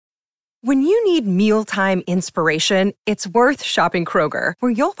When you need mealtime inspiration, it's worth shopping Kroger,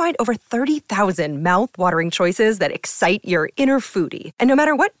 where you'll find over 30,000 mouth-watering choices that excite your inner foodie. And no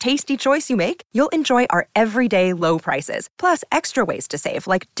matter what tasty choice you make, you'll enjoy our everyday low prices, plus extra ways to save,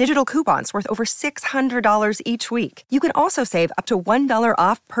 like digital coupons worth over $600 each week. You can also save up to $1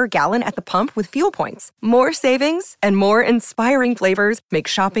 off per gallon at the pump with fuel points. More savings and more inspiring flavors make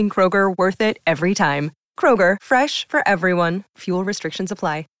shopping Kroger worth it every time. Kroger, fresh for everyone. Fuel restrictions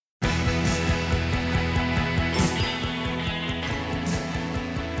apply.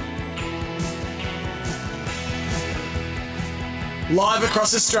 Live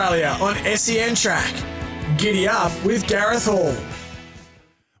across Australia on SEN Track. Giddy Up with Gareth Hall.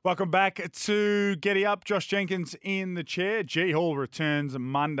 Welcome back to Giddy Up. Josh Jenkins in the chair. G Hall returns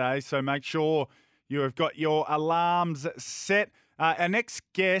Monday, so make sure you have got your alarms set. Our next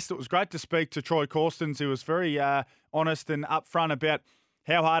guest, it was great to speak to Troy Corstens, who was very honest and upfront about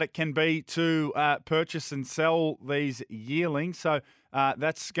how hard it can be to purchase and sell these yearlings. So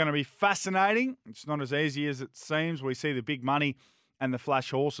that's going to be fascinating. It's not as easy as it seems. We see the big money and the flash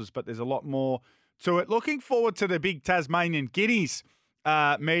horses, but there's a lot more to it. Looking forward to the big Tasmanian Guineas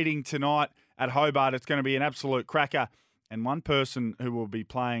meeting tonight at Hobart. It's going to be an absolute cracker. And one person who will be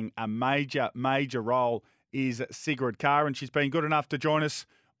playing a major role is Sigrid Carr, and she's been good enough to join us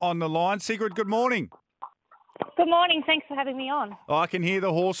on the line. Sigrid, good morning. Good morning. Thanks for having me on. Oh, I can hear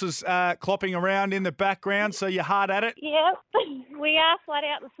the horses clopping around in the background, so you're hard at it? Yep. We are flat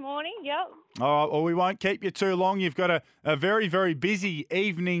out this morning. Yep. All right, well, we won't keep you too long. You've got a very, very busy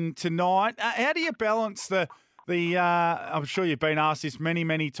evening tonight. How do you balance the I'm sure you've been asked this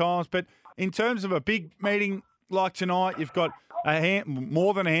many times, but in terms of a big meeting like tonight, you've got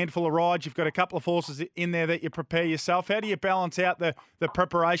more than a handful of rides. You've got a couple of horses in there that you prepare yourself. How do you balance out the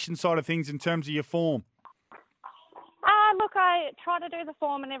preparation side of things in terms of your form? Look, I try to do the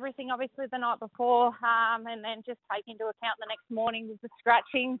form and everything, obviously, the night before, and then just take into account the next morning with the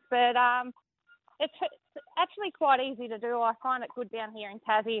scratchings. But it's actually quite easy to do. I find it good down here in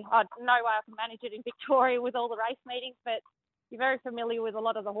Tassie. I no way I can manage it in Victoria with all the race meetings, but you're very familiar with a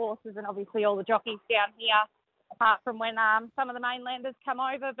lot of the horses and obviously all the jockeys down here, apart from when some of the mainlanders come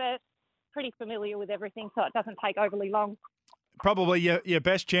over, but pretty familiar with everything, so it doesn't take overly long. Probably your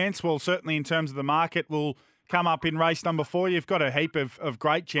best chance, well, certainly in terms of the market, will come up in race number 4. You've got a heap of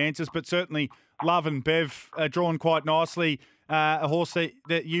great chances, but certainly Love and Bev are drawn quite nicely. A horse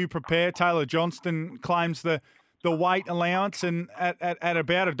that you prepare, Taylor Johnston, claims the weight allowance, and at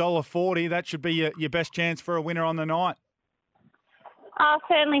about $1.40, that should be your best chance for a winner on the night.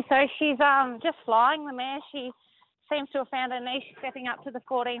 Certainly so. She's just flying, the mare. She seems to have found her niche stepping up to the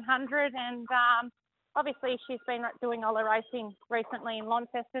 1400, and obviously she's been doing all the racing recently in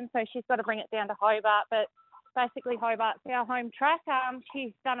Launceston, so she's got to bring it down to Hobart, but basically Hobart's our home track.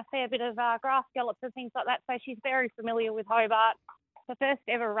 She's done a fair bit of grass gallops and things like that, so she's very familiar with Hobart. The first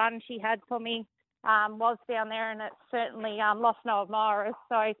ever run she had for me was down there, and it certainly lost no admirers,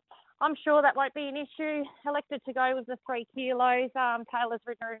 so I'm sure that won't be an issue. Elected to go with the 3 kilos. Taylor's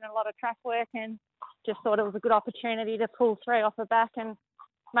ridden her in a lot of track work and just thought it was a good opportunity to pull 3 off her back and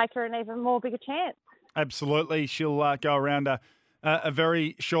make her an even more bigger chance. Absolutely. She'll go around a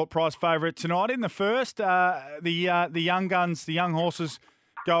very short price favourite tonight. In the first, the young guns, the young horses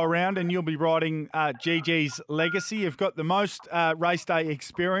go around, and you'll be riding GG's Legacy. You've got the most race day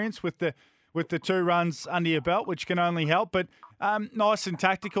experience with the 2 runs under your belt, which can only help. But nice and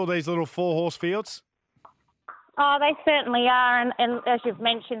tactical, these little 4-horse fields. Oh, they certainly are. And as you've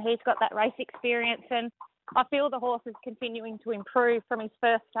mentioned, he's got that race experience. And I feel the horse is continuing to improve from his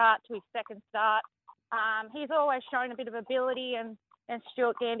first start to his second start. He's always shown a bit of ability, and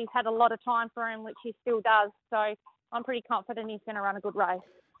Stuart Gandy's had a lot of time for him, which he still does. So I'm pretty confident he's going to run a good race.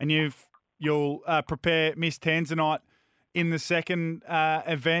 And you'll prepare Miss Tanzanite in the second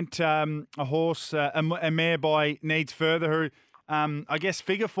event, a horse, a mare by Needs Further, who I guess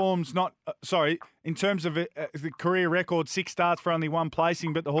figure form's not, in terms of the career record, 6 starts for only 1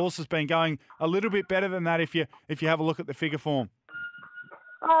 placing, but the horse has been going a little bit better than that if you have a look at the figure form.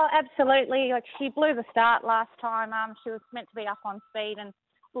 Oh, absolutely. Like, she blew the start last time. She was meant to be up on speed and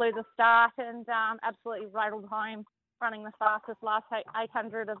blew the start, and absolutely rattled home, running the fastest last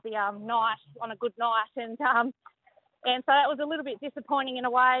 800 of the night on a good night. And so that was a little bit disappointing in a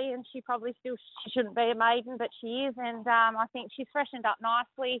way, and she shouldn't be a maiden, but she is. And I think she's freshened up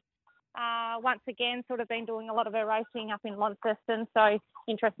nicely. Once again, sort of been doing a lot of her racing up in Launceston, so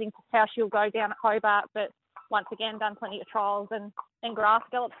interesting to how she'll go down at Hobart, but once again, done plenty of trials and grass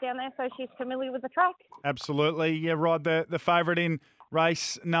gallops down there, so she's familiar with the track. Absolutely. Yeah, ride the favourite in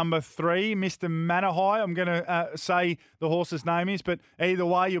race number 3, Mr. Manahai. I'm going to say the horse's name is, but either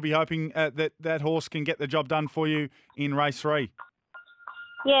way, you'll be hoping that horse can get the job done for you in race 3.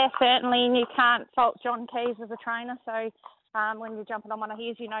 Yeah, certainly, and you can't fault John Keys as a trainer. So when you're jumping on one of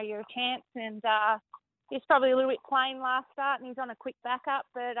his, you know you're a chance. And he's probably a little bit plain last start, and he's on a quick backup.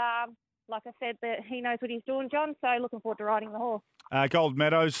 But like I said, that he knows what he's doing, John. So looking forward to riding the horse. Gold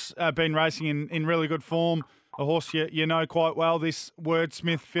Meadows been racing in really good form. A horse you know quite well. This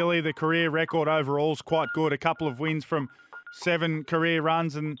Wordsmith filly, the career record overall is quite good. A couple of wins from 7 career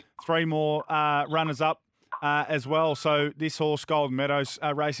runs and 3 more runners-up. As well. So this horse, Golden Meadows,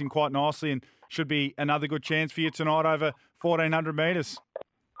 racing quite nicely and should be another good chance for you tonight over 1,400 metres.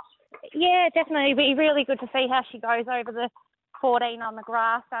 Yeah, definitely. It'd be really good to see how she goes over the 14 on the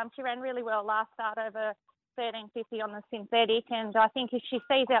grass. She ran really well last start over 13.50 on the synthetic, and I think if she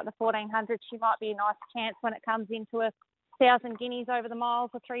sees out the 1,400, she might be a nice chance when it comes into 1,000 guineas over the mile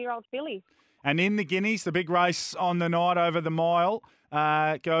for 3-year-old fillies. And in the guineas, the big race on the night over the mile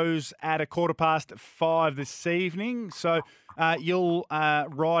goes at 5:15 this evening. So you'll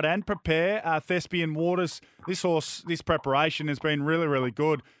ride and prepare Thespian Waters. This horse, this preparation has been really, really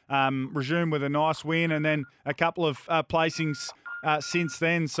good. Resumed with a nice win and then a couple of placings since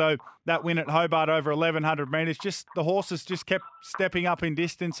then. So that win at Hobart over 1,100 metres, the horse has just kept stepping up in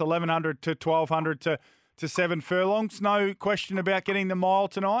distance, 1,100 to 1,200 to 7 furlongs. No question about getting the mile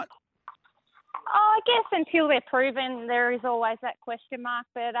tonight. I guess until they're proven, there is always that question mark.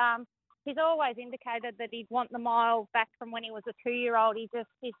 But he's always indicated that he'd want the mile back from when he was a 2-year-old.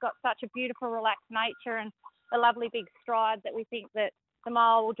 He's got such a beautiful, relaxed nature and a lovely big stride that we think that the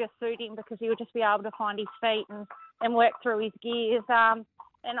mile will just suit him because he'll just be able to find his feet and work through his gears.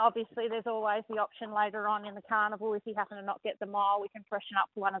 And obviously there's always the option later on in the carnival, if he happen to not get the mile, we can freshen up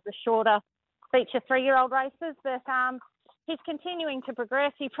for one of the shorter feature 3-year-old races. But he's continuing to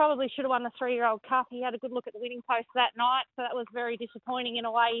progress. He probably should have won the 3-year-old cup. He had a good look at the winning post that night, so that was very disappointing in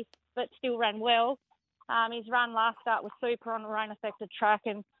a way, but still ran well. His run last start was super on the rain-affected track,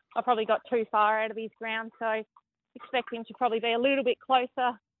 and I probably got too far out of his ground, so expect him to probably be a little bit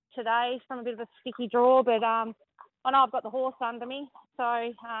closer today from a bit of a sticky draw, but I know I've got the horse under me, so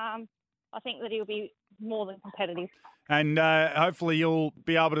I think that he'll be more than competitive. And hopefully you'll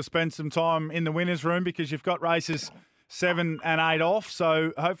be able to spend some time in the winner's room because you've got races 7 and 8 off,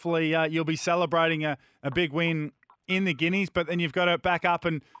 so hopefully you'll be celebrating a big win in the Guineas, but then you've got to back up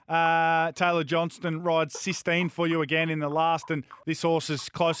and Taylor Johnston rides 16 for you again in the last, and this horse is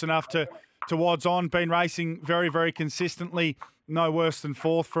close enough to odds on, been racing very, very consistently, no worse than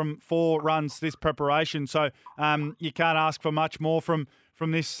 4th from 4 runs this preparation, so you can't ask for much more from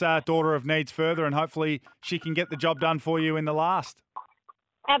this daughter of Needs Further, and hopefully she can get the job done for you in the last.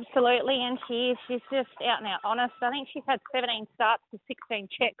 Absolutely, and she's just out and out honest. I think she's had 17 starts to 16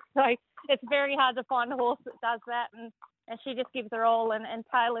 checks, so it's very hard to find a horse that does that, and she just gives her all, and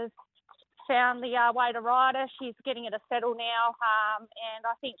Taylor's found the way to ride her. She's getting it a settle now, and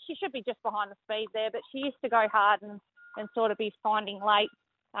I think she should be just behind the speed there, but she used to go hard and sort of be finding late.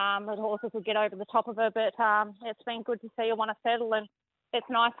 The horses would get over the top of her, but it's been good to see her want to settle, and it's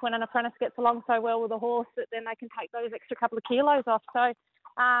nice when an apprentice gets along so well with a horse that then they can take those extra couple of kilos off. So,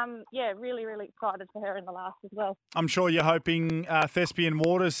 really, really excited for her in the last as well. I'm sure you're hoping Thespian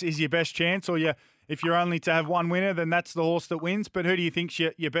Waters is your best chance, or if you're only to have one winner, then that's the horse that wins. But who do you think's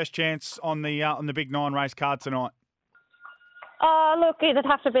your best chance on the big 9 race card tonight? Look, it'd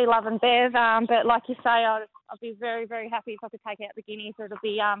have to be Love and Bev, but like you say, I'd be very, very happy if I could take out the Guineas. It'll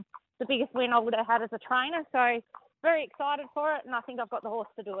be the biggest win I would have had as a trainer, so very excited for it, and I think I've got the horse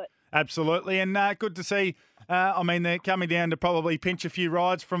to do it. Absolutely, and good to see. They're coming down to probably pinch a few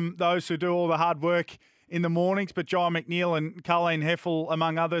rides from those who do all the hard work in the mornings, but John McNeil and Colleen Heffel,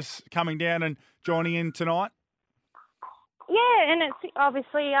 among others, coming down and joining in tonight. Yeah, and it's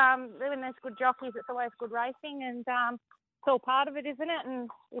obviously, when there's good jockeys, it's always good racing, and it's all part of it, isn't it? And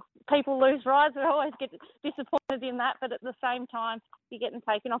if people lose rides, we always get disappointed in that, but at the same time, you're getting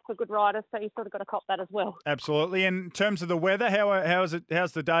taken off for good riders, so you sort of got to cop that as well. Absolutely. And in terms of the weather, how's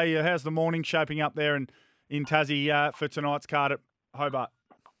the day, how's the morning shaping up there in Tassie for tonight's card at Hobart?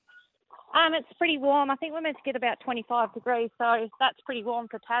 It's pretty warm. I think we're meant to get about 25 degrees, so that's pretty warm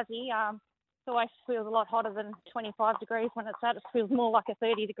for Tassie. It always feels a lot hotter than 25 degrees when it's out. It feels more like a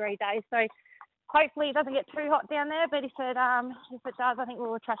 30-degree day, so hopefully it doesn't get too hot down there, but if it does, I think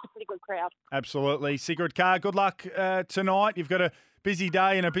we'll attract a pretty good crowd. Absolutely. Sigrid Carr, good luck tonight. You've got a busy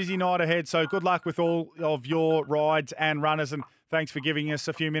day and a busy night ahead, so good luck with all of your rides and runners, and thanks for giving us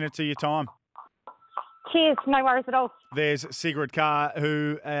a few minutes of your time. Cheers. No worries at all. There's Sigrid Carr,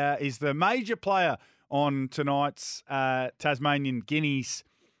 who is the major player on tonight's Tasmanian Guineas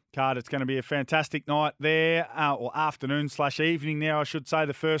card. It's going to be a fantastic night there, or afternoon/evening there, I should say.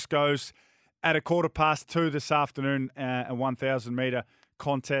 The first goes at 2:15 this afternoon, a 1,000 metre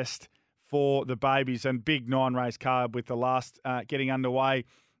contest for the babies, and big 9-race card with the last getting underway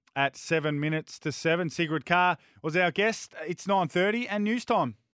at 7 minutes to 7. Sigrid Carr was our guest. It's 9:30 and news time.